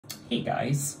Hey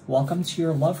guys, welcome to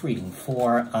your love reading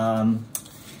for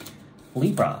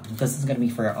Libra. This is going to be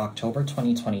for October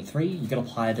 2023. You can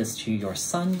apply this to your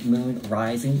sun, moon,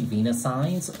 rising, Venus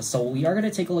signs. So we are going to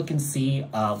take a look and see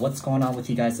what's going on with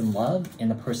you guys in love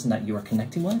and the person that you are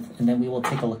connecting with. And then we will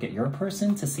take a look at your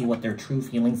person to see what their true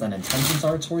feelings and intentions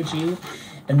are towards you.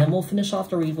 And then we'll finish off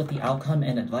the read with the outcome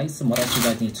and advice and what else you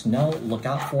guys need to know, look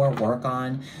out for, work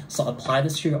on. So apply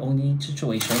this to your own unique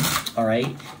situation, all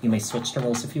right? You may switch the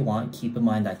roles if you want. Keep in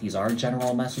mind that these are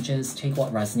general messages. Take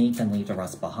what resonates and leave the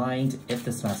rest behind. If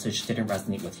this message didn't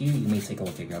resonate with you, you may take a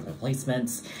look at your other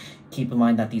placements. Keep in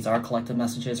mind that these are collective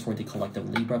messages for the collective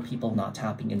Libra people, not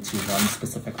tapping into one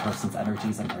specific person's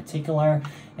energies in particular.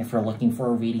 If you're looking for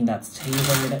a reading that's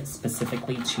tailored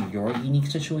specifically to your unique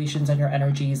situations and your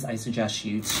energies, I suggest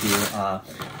you to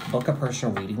book a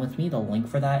personal reading with me. The link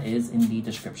for that is in the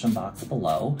description box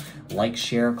below. Like,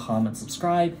 share, comment,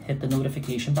 subscribe, hit the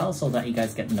notification bell so that you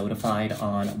guys get notified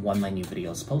on when my new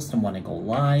videos post and when I go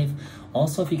live.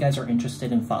 Also, if you guys are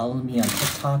interested in following me on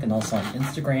TikTok and also on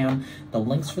Instagram, the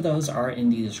links for those are in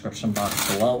the description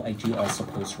box below. I do also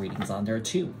post readings on there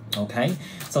too, okay?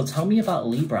 So tell me about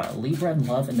Libra in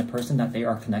love and the person that they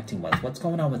are connecting with. What's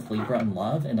going on with Libra in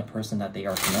love and the person that they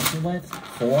are connecting with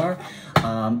for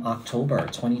October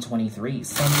 2023?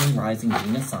 Sun, moon, rising,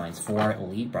 Venus signs for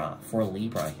Libra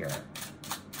here.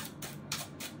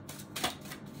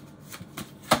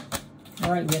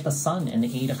 All right, we have the Sun and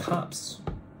the Eight of Cups.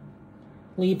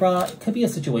 Libra, it could be a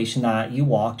situation that you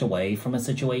walked away from a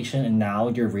situation and now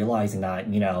you're realizing that,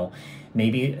 you know,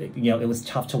 maybe, you know, it was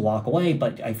tough to walk away,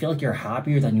 but I feel like you're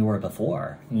happier than you were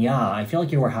before. Yeah, I feel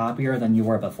like you were happier than you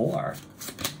were before.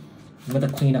 With the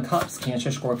Queen of Cups,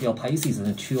 Cancer, Scorpio, Pisces, and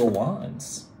the Two of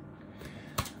Wands.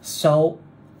 So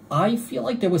I feel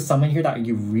like there was someone here that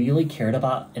you really cared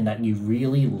about and that you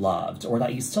really loved, or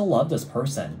that you still love this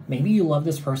person. Maybe you love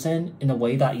this person in a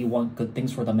way that you want good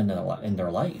things for them in their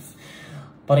life.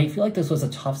 But I feel like this was a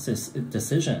tough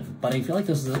decision. But I feel like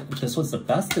this was the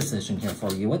best decision here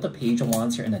for you with the Page of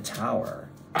Wands here in the Tower.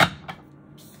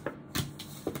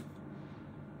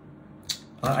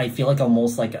 I feel like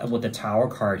almost like with the Tower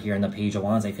card here in the Page of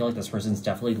Wands, I feel like this person's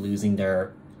definitely losing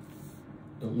their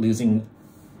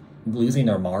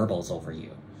marbles over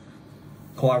you.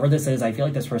 Whoever this is, I feel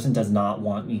like this person does not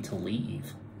want you to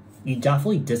leave. You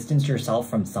definitely distanced yourself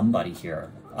from somebody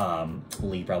here,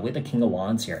 Libra, with the King of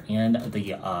Wands here and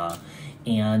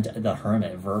the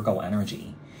Hermit, Virgo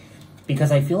energy.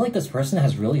 Because I feel like this person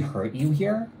has really hurt you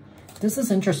here. This is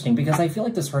interesting because I feel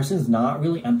like this person is not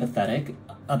really empathetic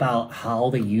about how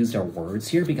they use their words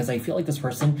here, because I feel like this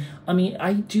person, I mean,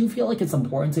 I do feel like it's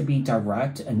important to be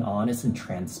direct and honest and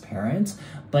transparent,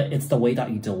 but it's the way that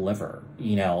you deliver,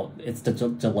 you know, it's the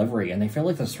delivery. And I feel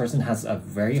like this person has a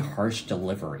very harsh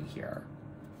delivery here.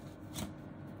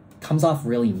 Comes off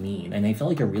really mean, and I feel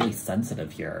like you're really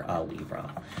sensitive here,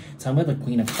 Libra. Tell me the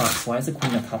Queen of Cups. Why is the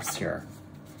Queen of Cups here?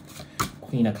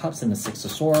 Queen of Cups and the Six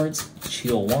of Swords,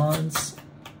 Two of Wands,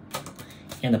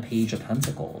 and the Page of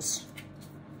Pentacles.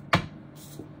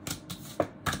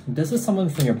 This is someone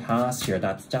from your past here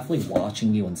that's definitely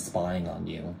watching you and spying on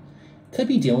you. Could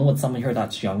be dealing with someone here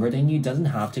that's younger than you. Doesn't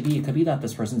have to be. It could be that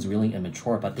this person's really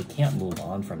immature, but they can't move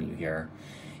on from you here.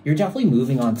 You're definitely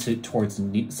moving on towards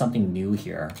something new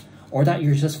here. Or that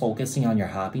you're just focusing on your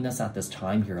happiness at this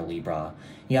time here, Libra.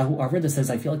 Yeah, whoever this is,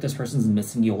 I feel like this person's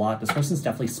missing you a lot. This person's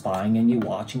definitely spying on you,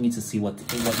 watching you to see what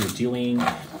you're doing,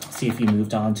 see if you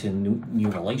moved on to a new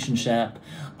relationship.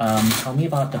 Tell me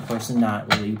about the person that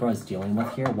Libra is dealing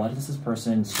with here. What is this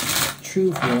person's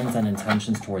true feelings and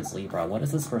intentions towards Libra? What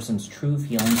is this person's true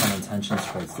feelings and intentions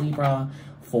towards Libra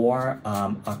for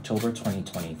October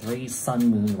 2023? Sun,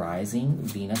 moon, rising,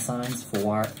 Venus signs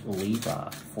for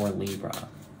Libra.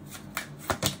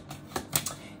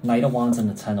 Knight of Wands and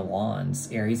the Ten of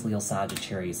Wands, Aries, Leo,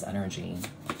 Sagittarius energy.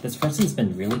 This person's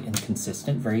been really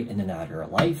inconsistent, very in and out of your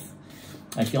life.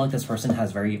 I feel like this person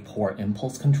has very poor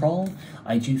impulse control.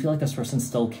 I do feel like this person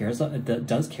still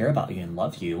does care about you and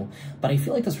love you, but I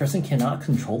feel like this person cannot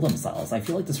control themselves. I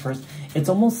feel like this person, it's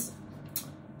almost,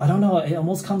 I don't know, it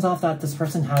almost comes off that this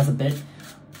person has a bit,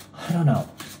 I don't know.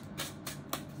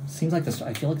 Seems like this,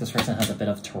 I feel like this person has a bit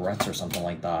of Tourette's or something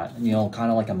like that. You know, kind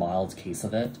of like a mild case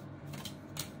of it.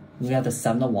 We have the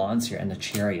Seven of Wands here and the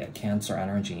Chariot, Cancer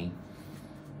energy.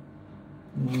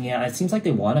 Yeah, it seems like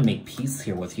they want to make peace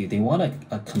here with you. They want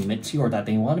to commit to you, or that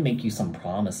they want to make you some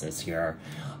promises here.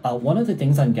 One of the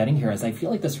things I'm getting here is I feel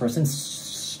like this person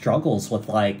struggles with,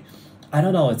 like, I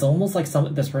don't know, it's almost like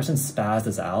this person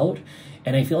spazzes out.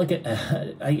 And I feel like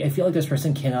I feel like this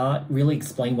person cannot really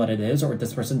explain what it is, or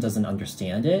this person doesn't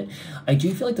understand it. I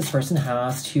do feel like this person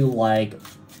has to, like,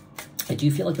 I do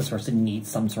feel like this person needs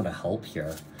some sort of help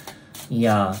here.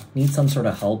 Yeah, needs some sort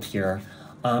of help here.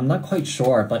 I'm not quite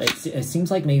sure, but it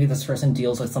seems like maybe this person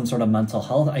deals with some sort of mental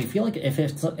health. I feel like if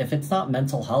it's not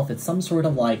mental health, it's some sort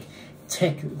of like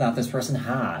tick that this person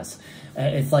has.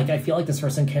 It's like, I feel like this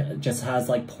person just has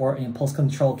like poor impulse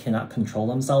control, cannot control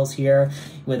themselves here.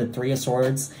 With the Three of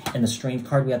Swords and the Strength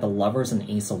card, we have the Lovers and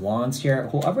Ace of Wands here.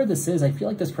 Whoever this is, I feel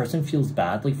like this person feels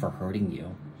badly for hurting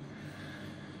you.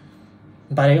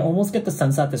 But I almost get the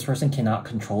sense that this person cannot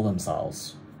control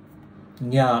themselves.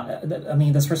 Yeah, I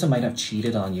mean, this person might have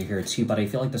cheated on you here too, but I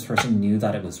feel like this person knew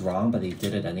that it was wrong, but they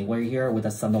did it anyway here. With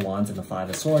the Seven of Wands and the Five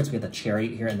of Swords, we have the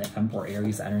Chariot here and the Emperor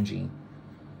Aries energy.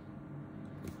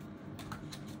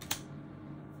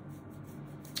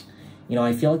 You know,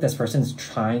 I feel like this person's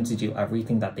trying to do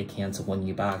everything that they can to win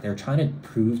you back. They're trying to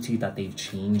prove to you that they've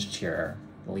changed here,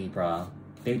 Libra.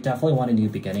 They definitely want a new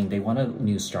beginning. They want a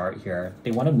new start here.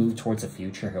 They want to move towards a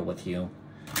future here with you.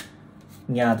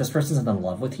 Yeah, this person's in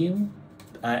love with you.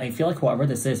 I feel like whoever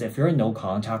this is, if you're in no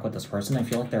contact with this person, I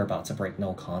feel like they're about to break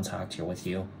no contact here with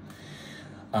you.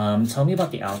 Tell me about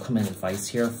the outcome and advice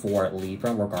here for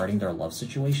Libra regarding their love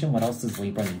situation. What else does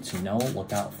Libra need to know,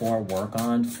 look out for, work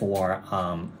on for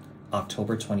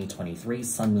October 2023,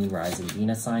 Sun, Moon, Rising,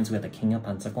 Venus signs? We have the King of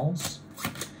Pentacles.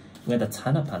 We have the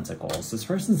Ten of Pentacles. This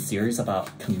person's serious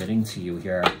about committing to you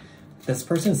here. This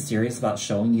person is serious about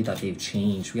showing you that they've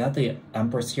changed. We have the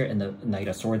Empress here and the Knight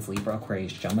of Swords, Libra,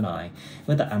 Aquarius, Gemini.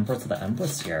 We have the Empress of the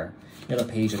Empress here. We have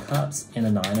the Page of Cups and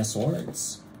the Nine of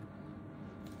Swords.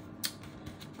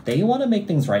 They want to make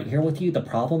things right here with you. The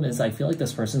problem is I feel like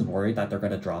this person's worried that they're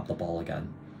going to drop the ball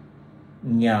again.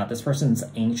 Yeah, this person's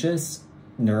anxious,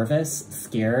 nervous,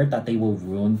 scared that they will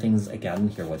ruin things again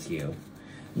here with you.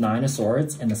 Nine of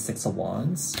Swords and the Six of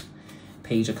Wands.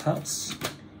 Page of Cups.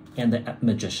 And the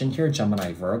Magician here,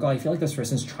 Gemini, Virgo. I feel like this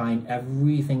person's trying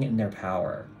everything in their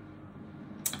power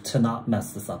to not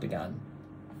mess this up again.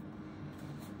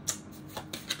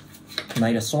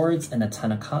 Knight of Swords and the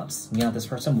Ten of Cups. Yeah, this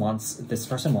person wants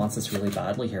this really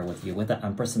badly here with you. With the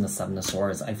Empress and the Seven of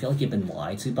Swords, I feel like you've been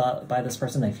lied to by this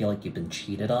person. I feel like you've been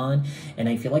cheated on. And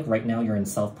I feel like right now you're in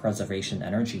self-preservation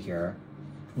energy here.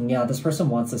 Yeah, this person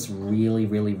wants this really,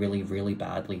 really, really, really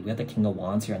badly. We have the King of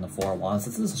Wands here and the Four of Wands.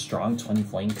 This is a strong twin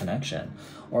flame connection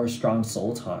or a strong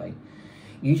soul tie.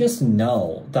 You just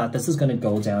know that this is going to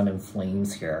go down in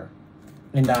flames here.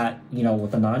 And that, you know,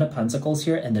 with the Nine of Pentacles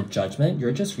here and the Judgment,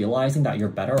 you're just realizing that you're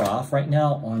better off right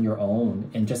now on your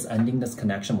own and just ending this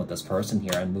connection with this person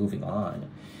here and moving on.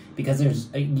 Because there's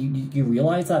you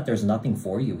realize that there's nothing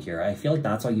for you here. I feel like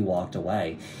that's why you walked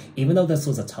away. Even though this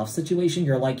was a tough situation,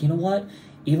 you're like, you know what?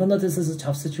 Even though this is a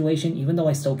tough situation, even though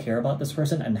I still care about this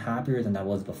person, I'm happier than I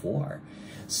was before.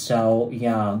 So,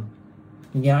 yeah,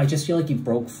 I just feel like you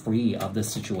broke free of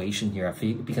this situation here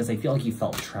because I feel like you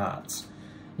felt trapped.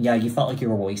 Yeah, you felt like you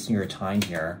were wasting your time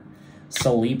here.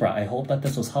 So, Libra, I hope that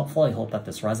this was helpful. I hope that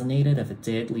this resonated. If it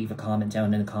did, leave a comment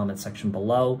down in the comment section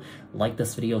below. Like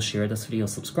this video, share this video,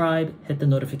 subscribe, hit the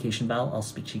notification bell. I'll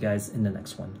speak to you guys in the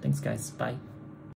next one. Thanks, guys. Bye.